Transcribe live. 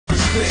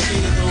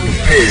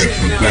Prepare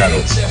for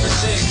battle.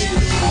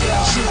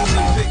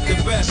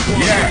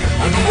 Yeah,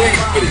 I'm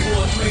waiting for this.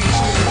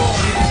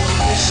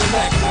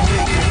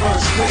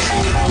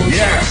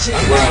 Yeah,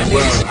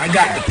 well, I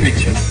got the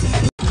picture.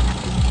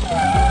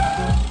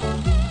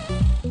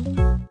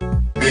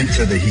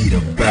 Into the heat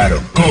of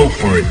battle. Go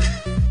for it.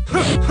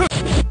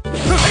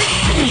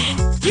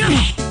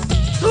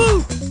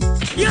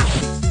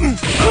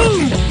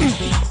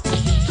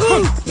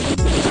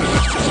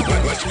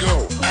 Let's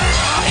go.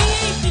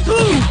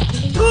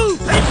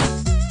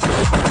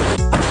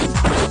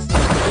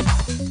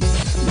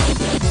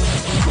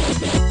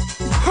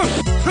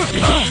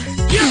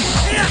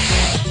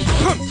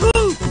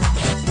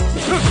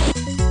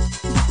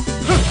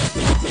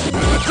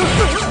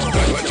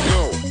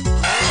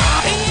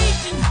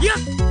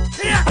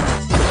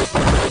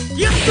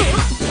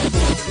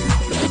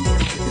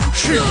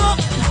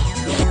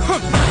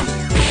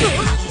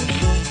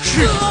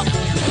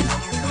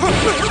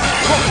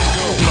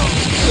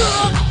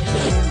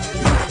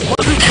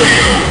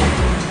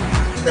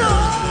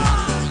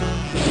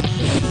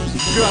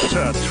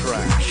 Gutter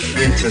trash.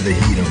 Into the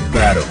heat of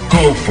battle.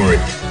 Go for it.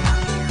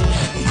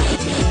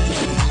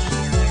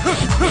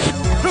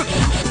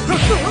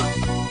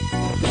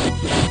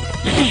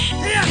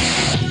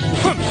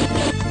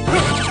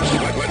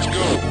 Let's go. Let's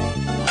go.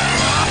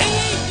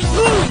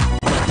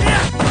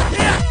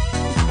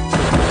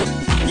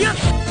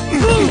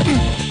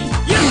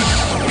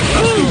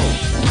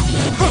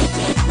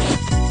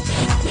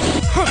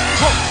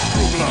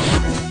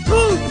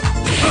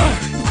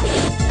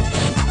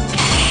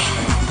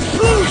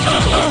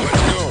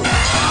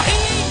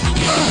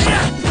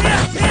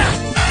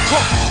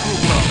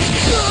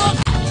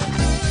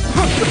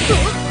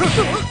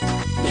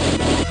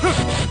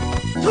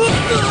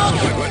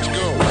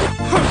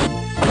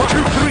 1,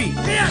 2, 3.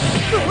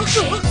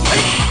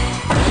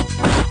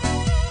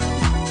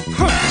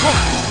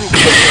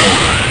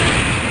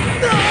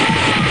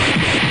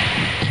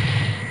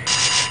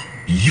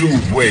 You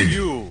win.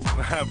 You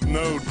have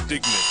no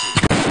dignity.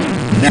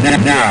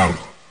 Now,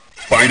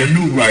 find a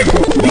new rival.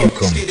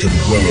 Welcome to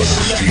the world of the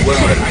street. Well,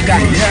 I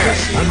got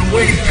I'm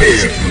waiting.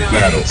 Prepare for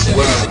battle.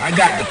 Well, I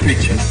got the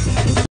picture.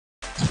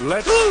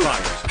 Let's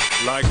fight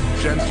like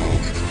gentlemen.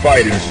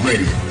 Fighters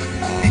ready.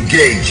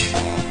 Engage.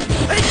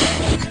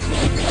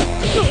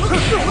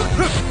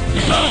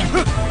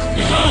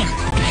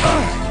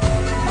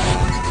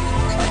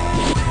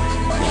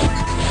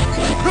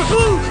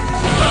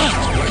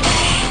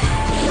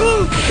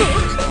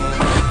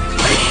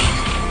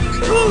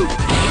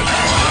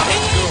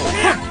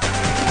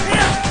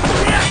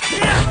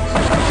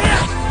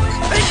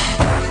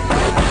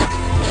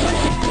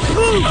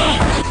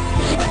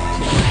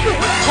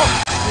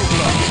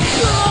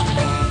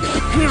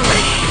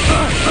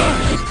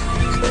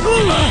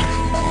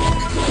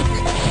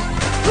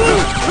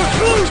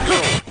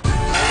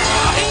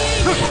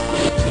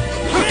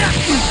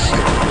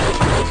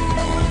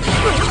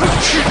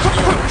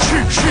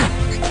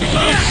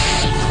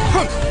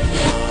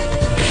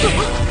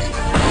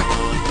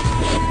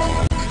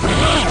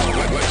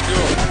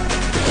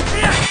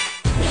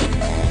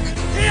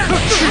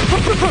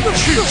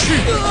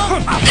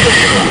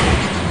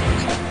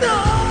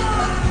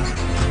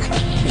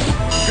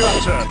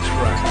 Gutter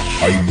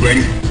trash. Are you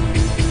ready?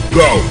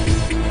 Go!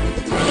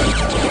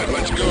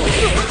 Let's go.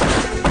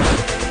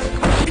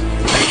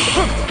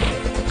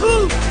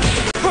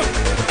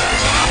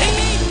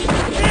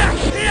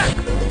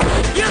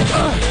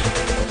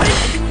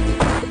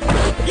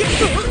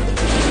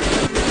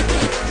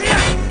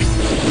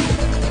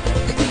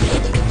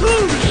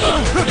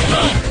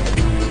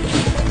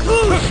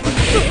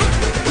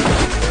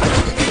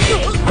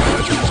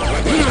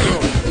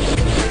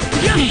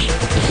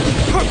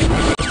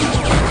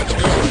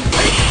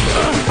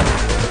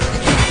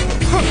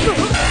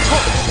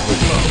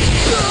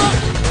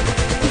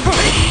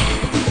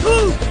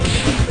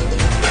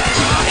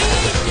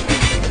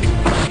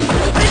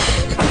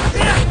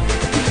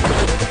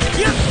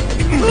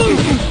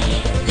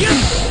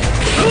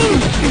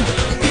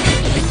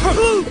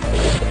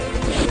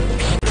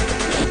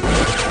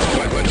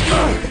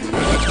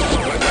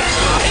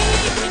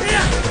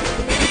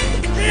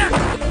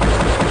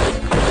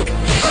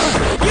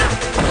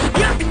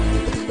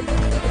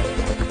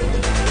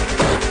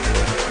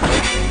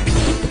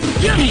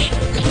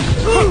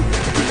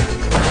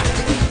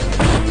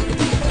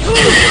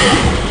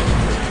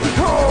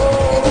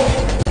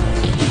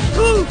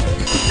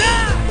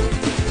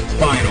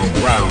 Final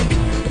round.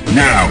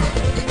 Now!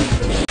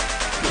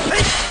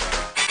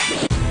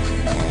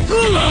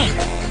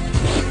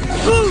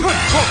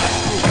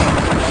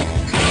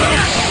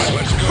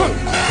 Let's go!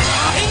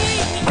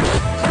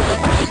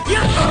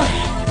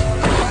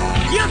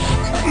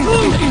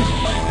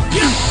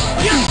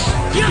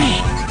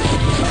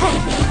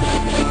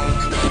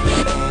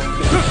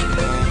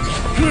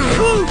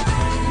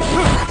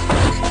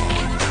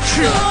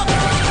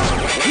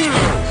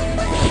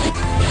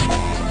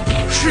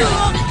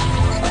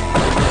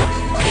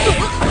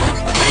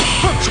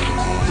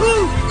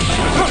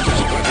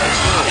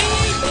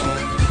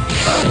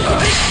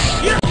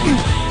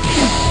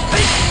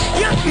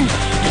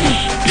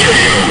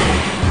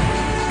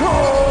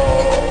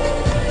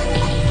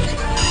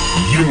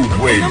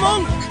 win.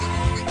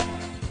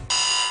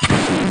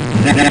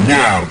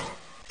 Now,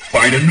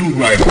 find a new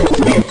rival.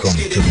 Welcome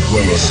to the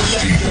world of the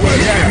street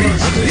fighter.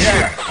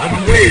 I'm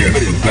prepared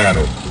for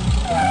battle.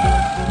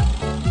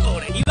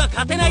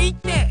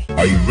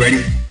 Are you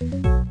ready?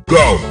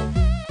 Go!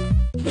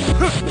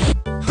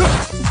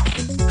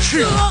 Let's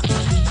go.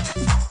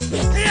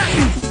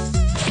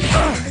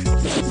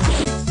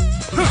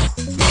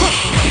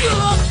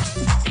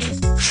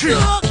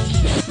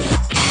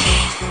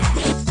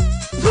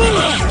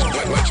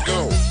 Let's go.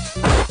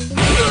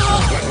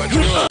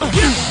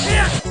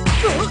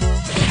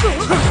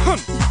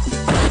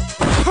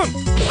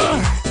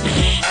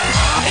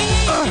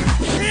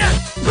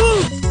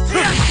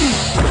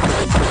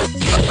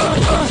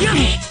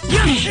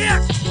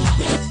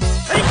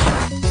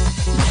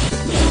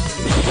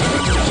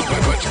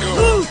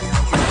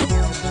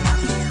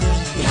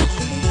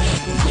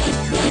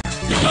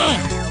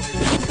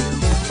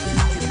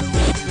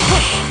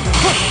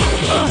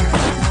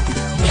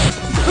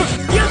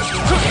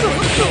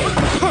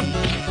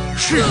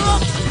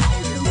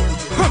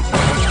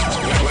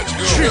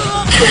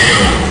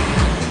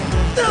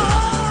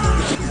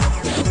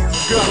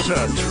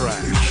 Gutter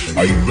trash.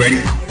 Are you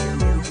ready?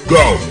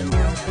 Go!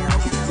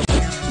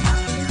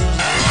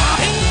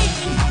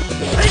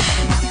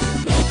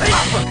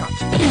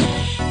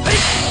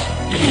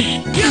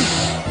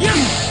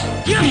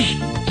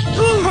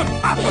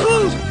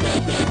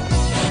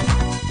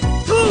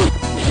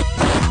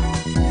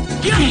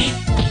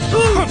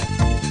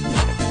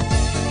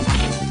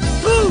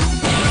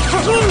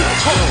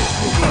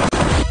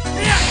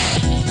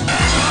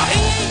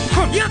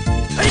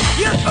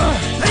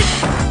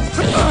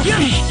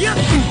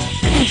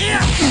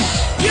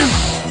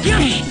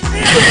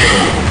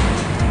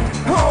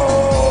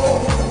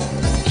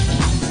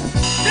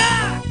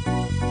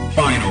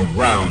 Final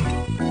round.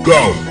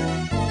 Go!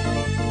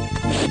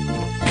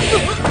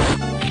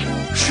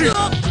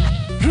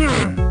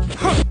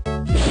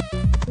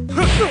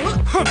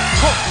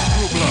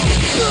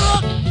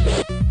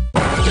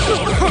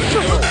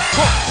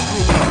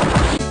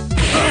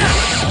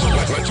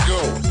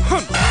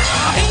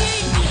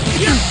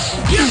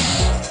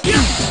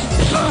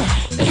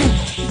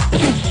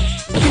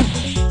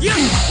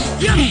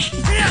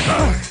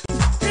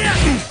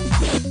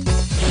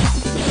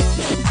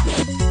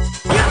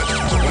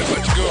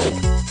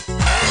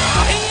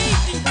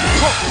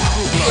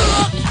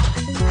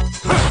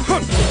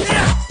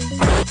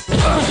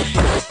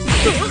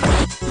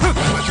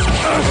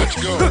 Let's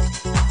go.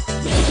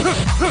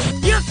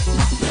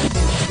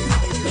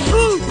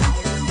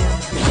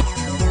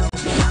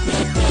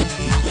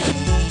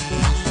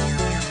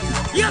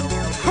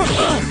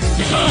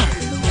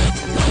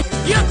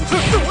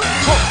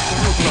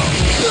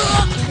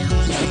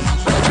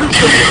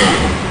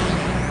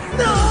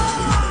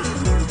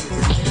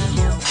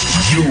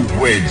 You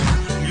win.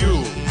 You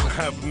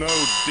have no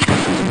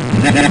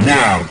dignity.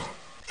 Now,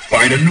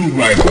 find a new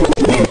rival.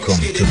 Welcome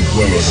to the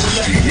world of the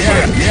street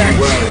fighter.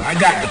 Well, I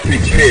got the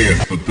pitch here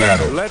for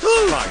battle. Let's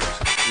fight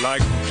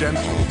like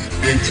gentlemen.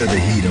 Into the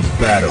heat of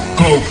battle.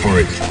 Go for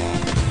it.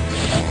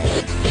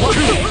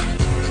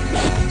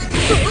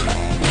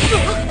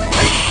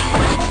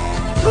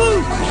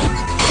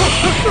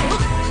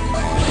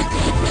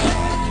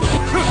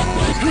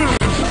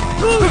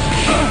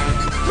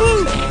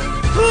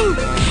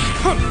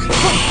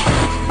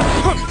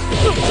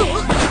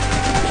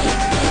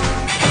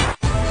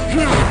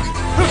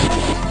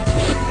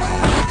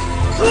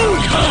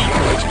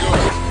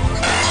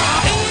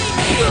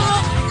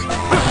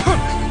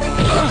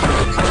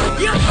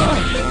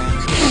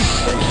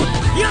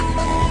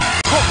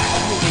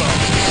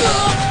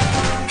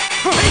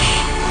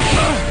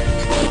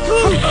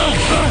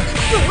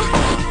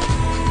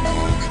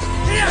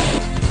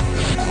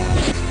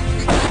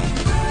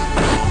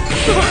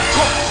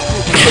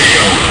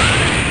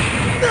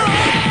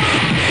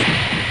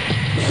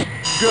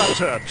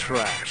 Gutter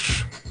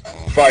trash.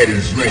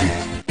 Fighters ready.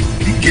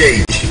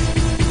 Engage.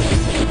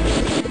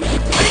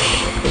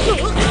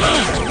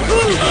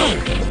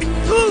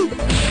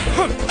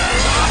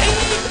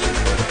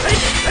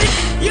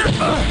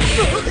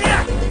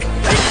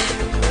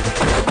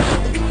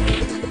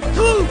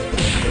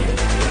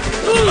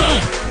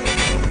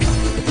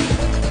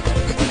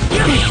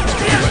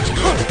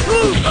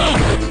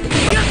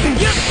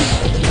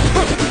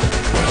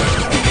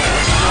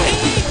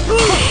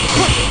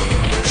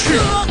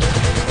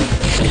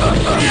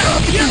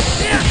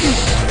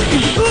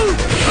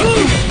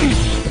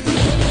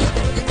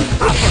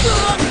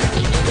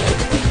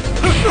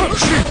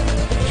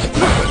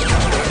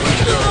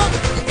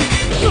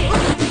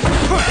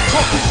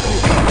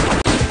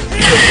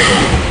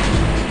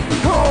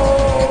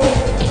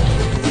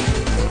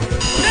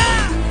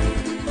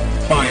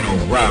 Final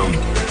round.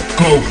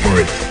 Go for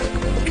it.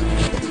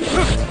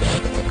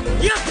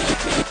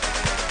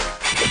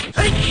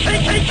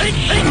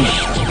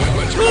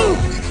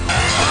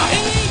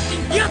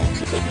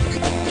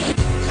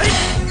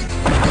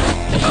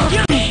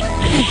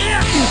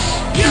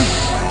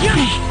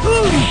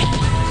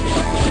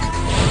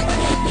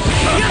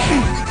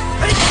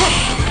 Let's go.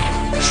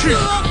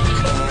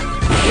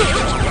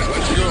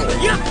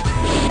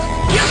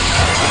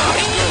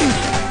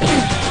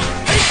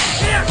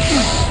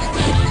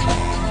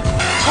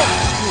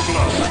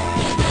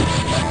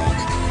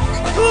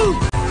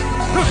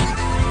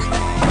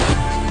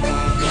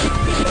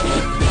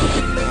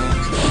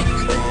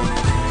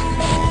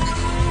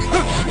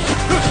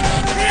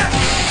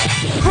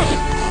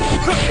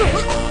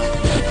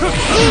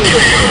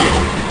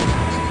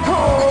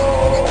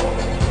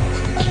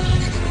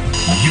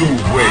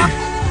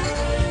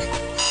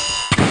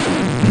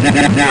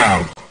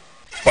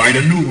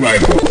 Find a new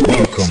rival.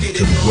 Welcome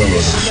to the world of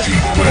the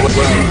street. Well,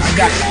 I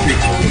got the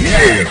picture.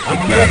 Prepare for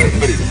battle.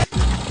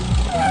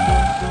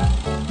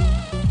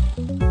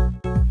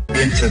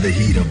 Into the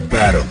heat of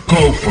battle.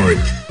 Go for it.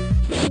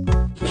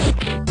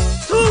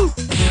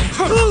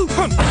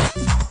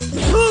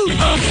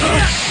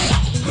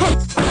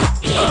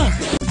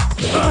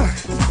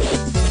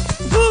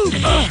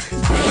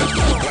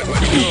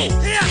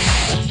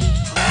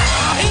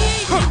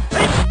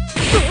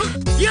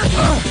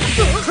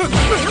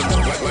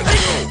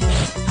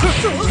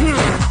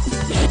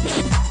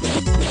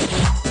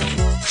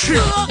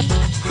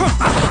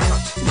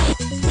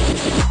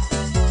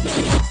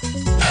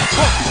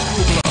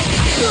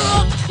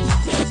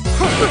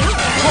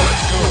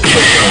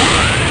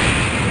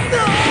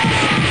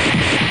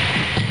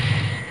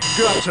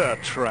 Gutter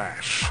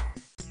trash.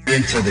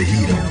 Into the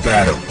heat of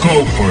battle.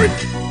 Go for it.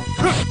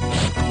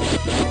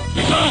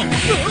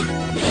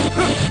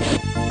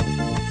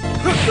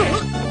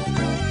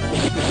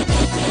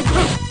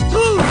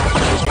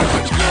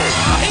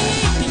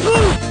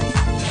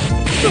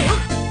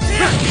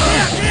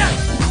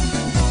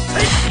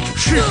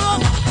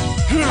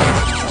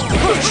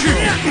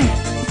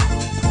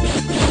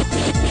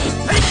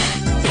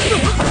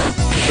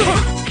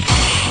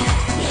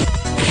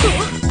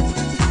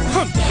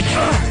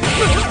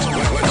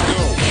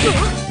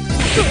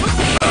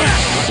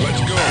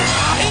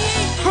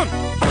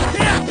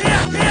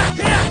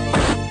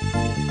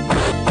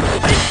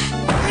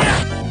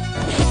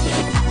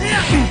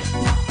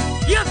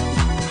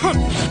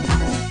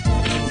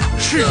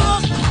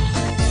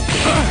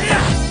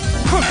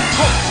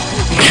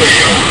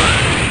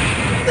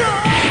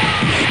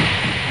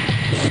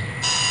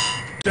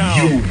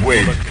 You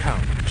win.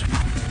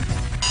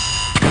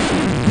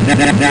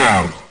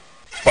 Now,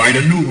 find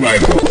a new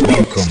rival.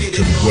 Welcome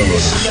to the world of the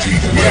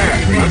street.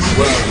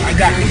 Well, I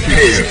got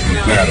prepared for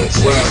battle.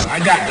 Well, I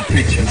got the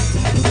picture.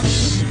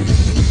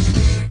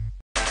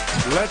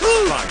 Let's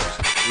fight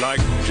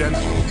like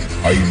gentlemen.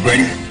 Are you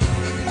ready?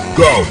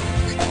 Go!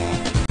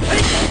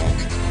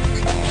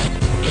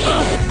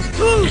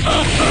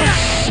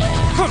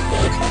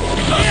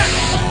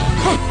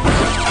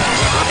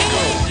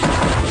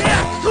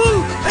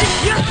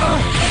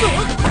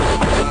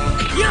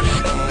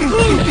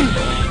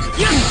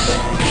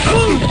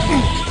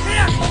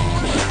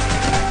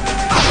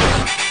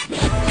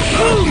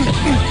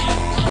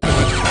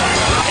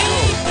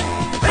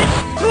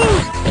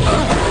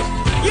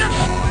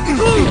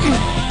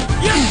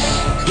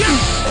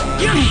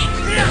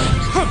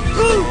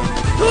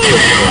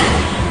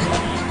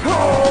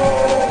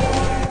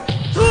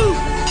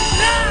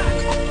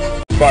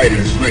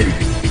 Fighters ready.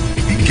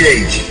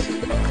 Engage.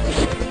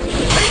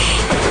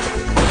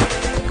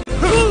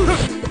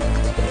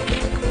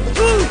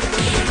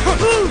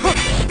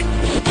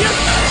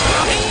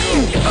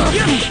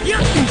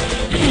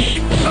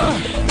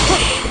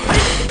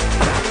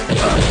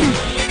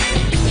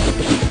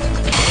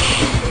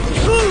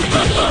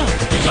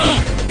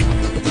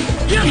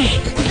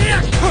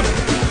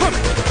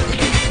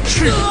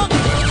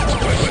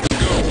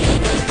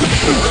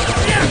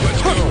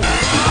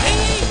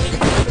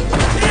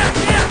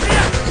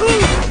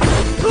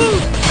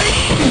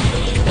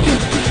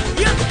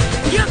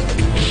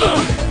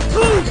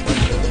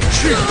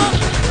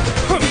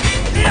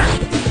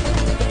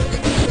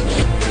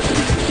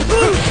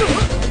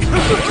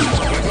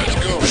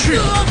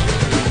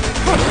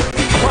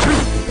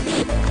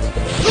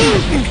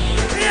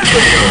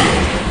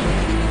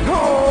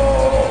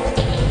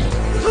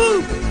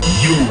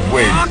 You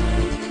win.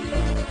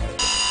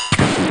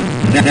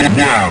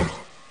 Now,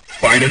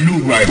 find a new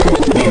rival.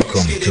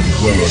 Welcome to the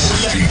world of the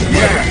street.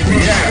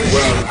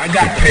 Well, I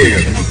got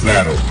prepared for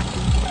battle.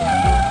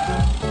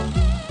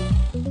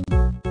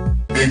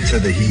 Into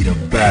the heat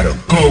of battle.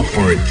 Go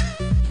for it.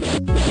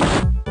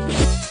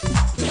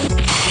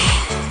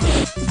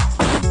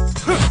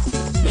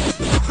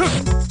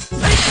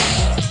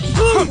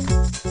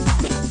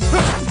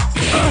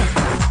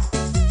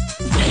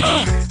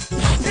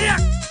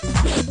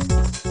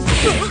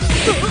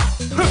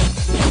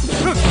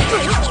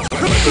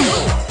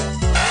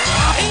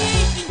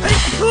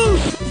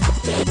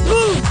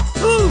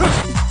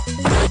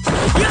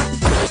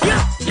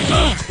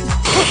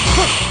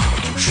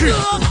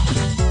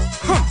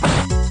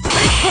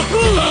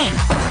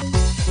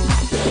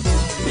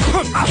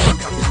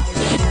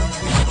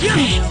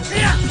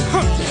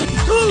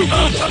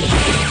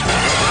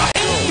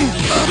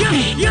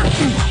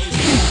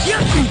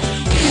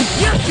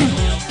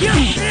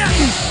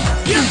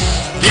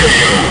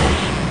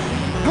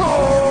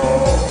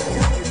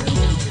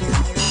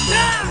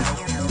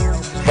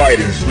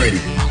 Fighters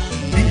ready.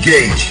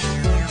 Engage.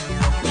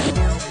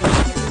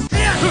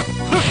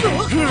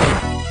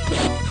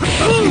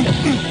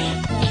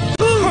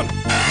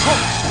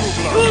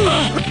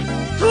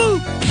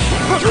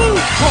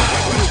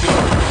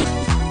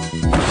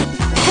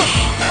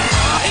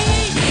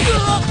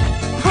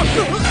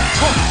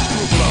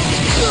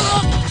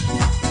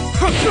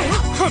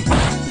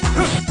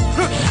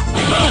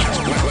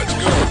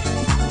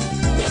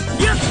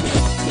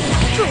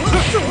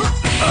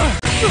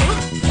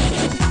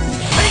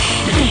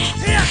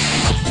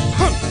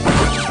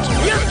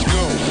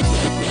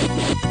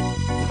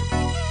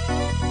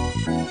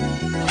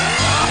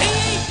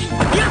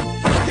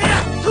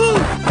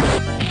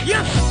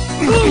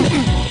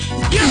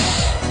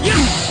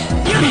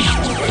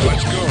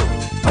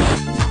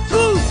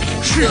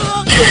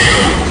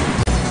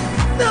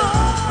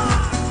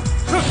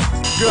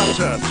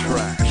 Gutter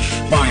trash.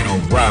 Final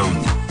round.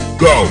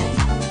 Go!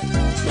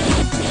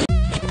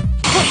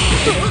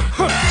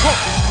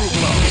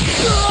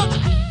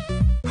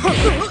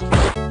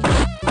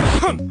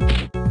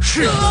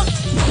 Shit.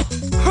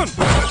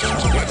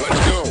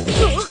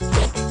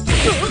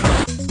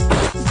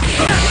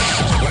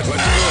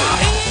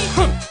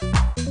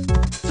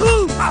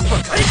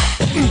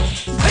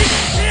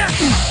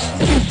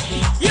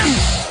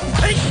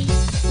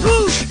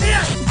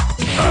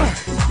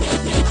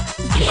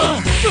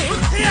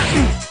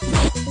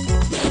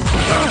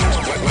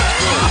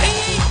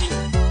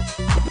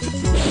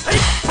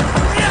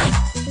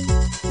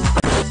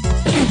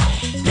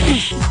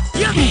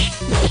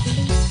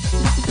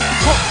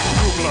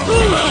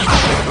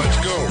 Let's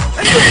go.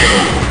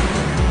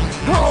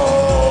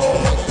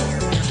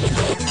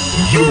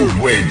 You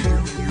win.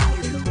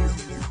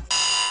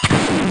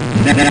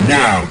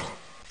 Now,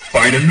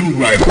 find a new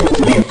rival.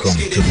 Welcome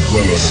to the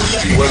world of the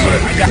street.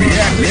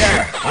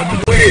 I'm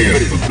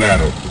prepared for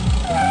battle.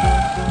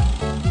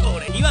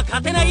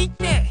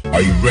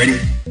 Are you ready?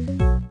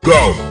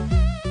 Go!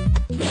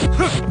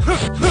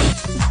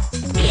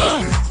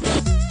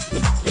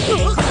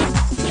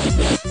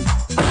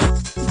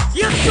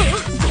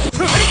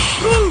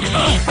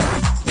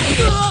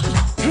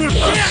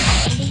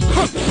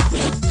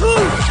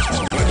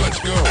 Let's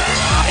go.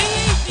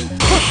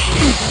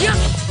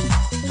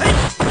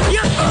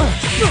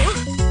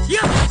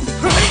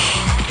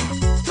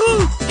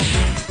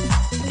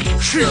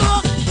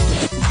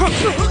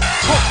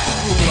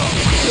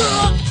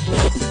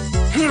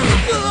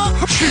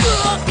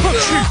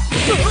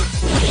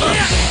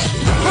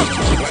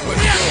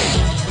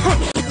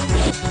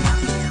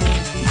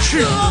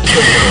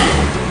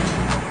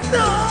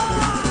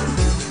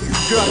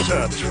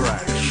 Gutter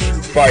trash.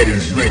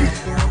 Fighters ready.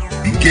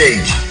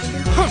 Engage.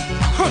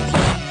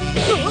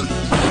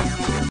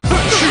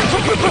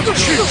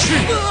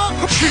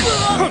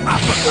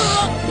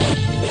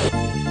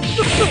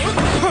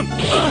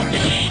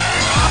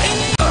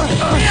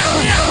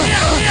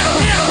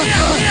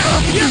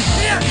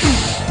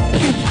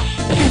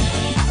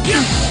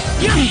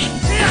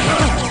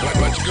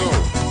 Let's go.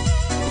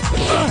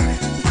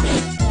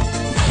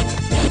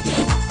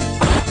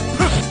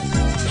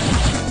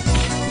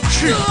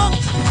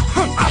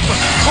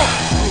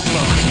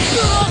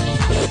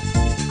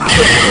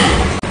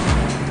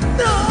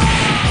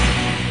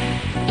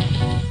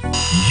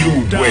 You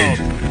win.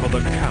 For the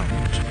count.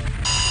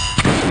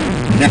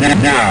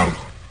 Now,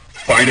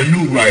 find a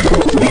new rival.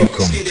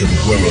 Welcome to the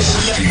world of the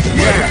street.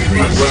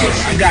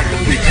 I got to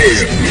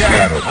prepare for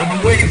battle. I've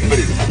been waiting for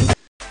this.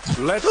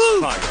 Let's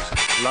fight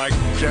like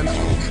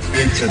gentlemen.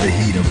 Into the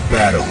heat of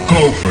battle.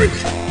 Go for it.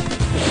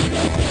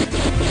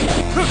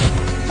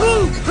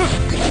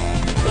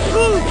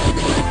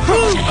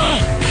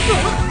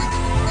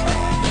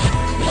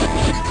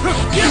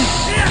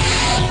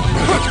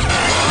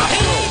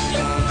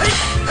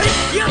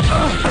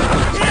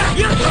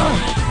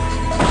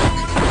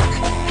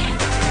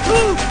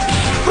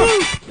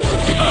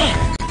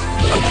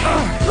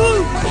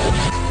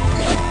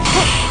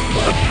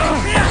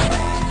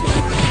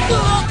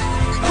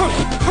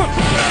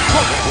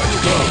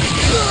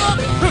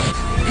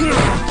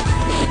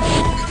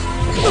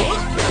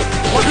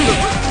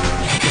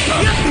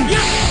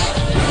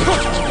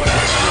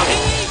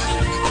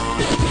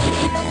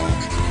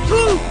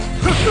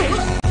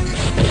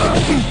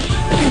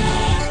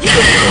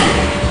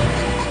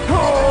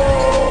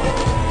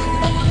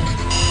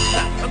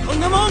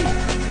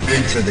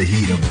 Into the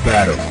heat of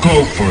battle.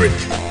 Go for it.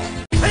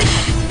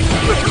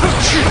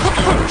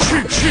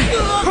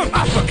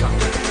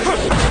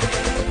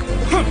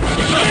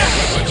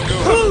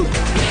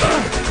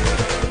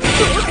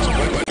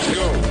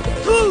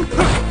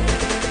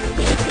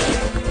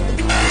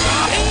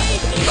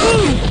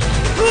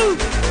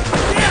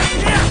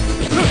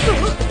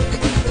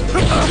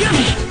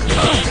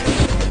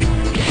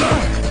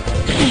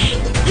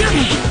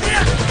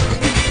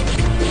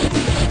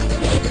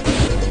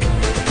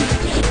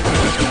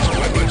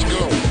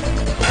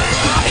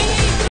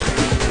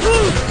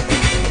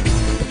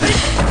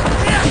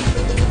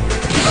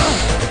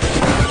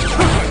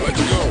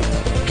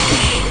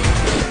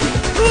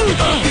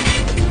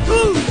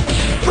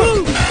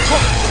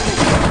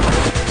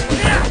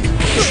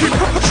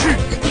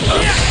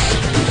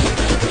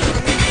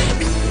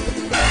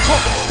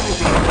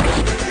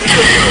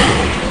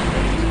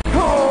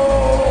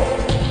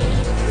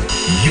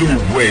 You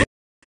win.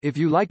 If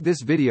you like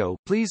this video,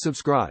 please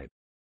subscribe.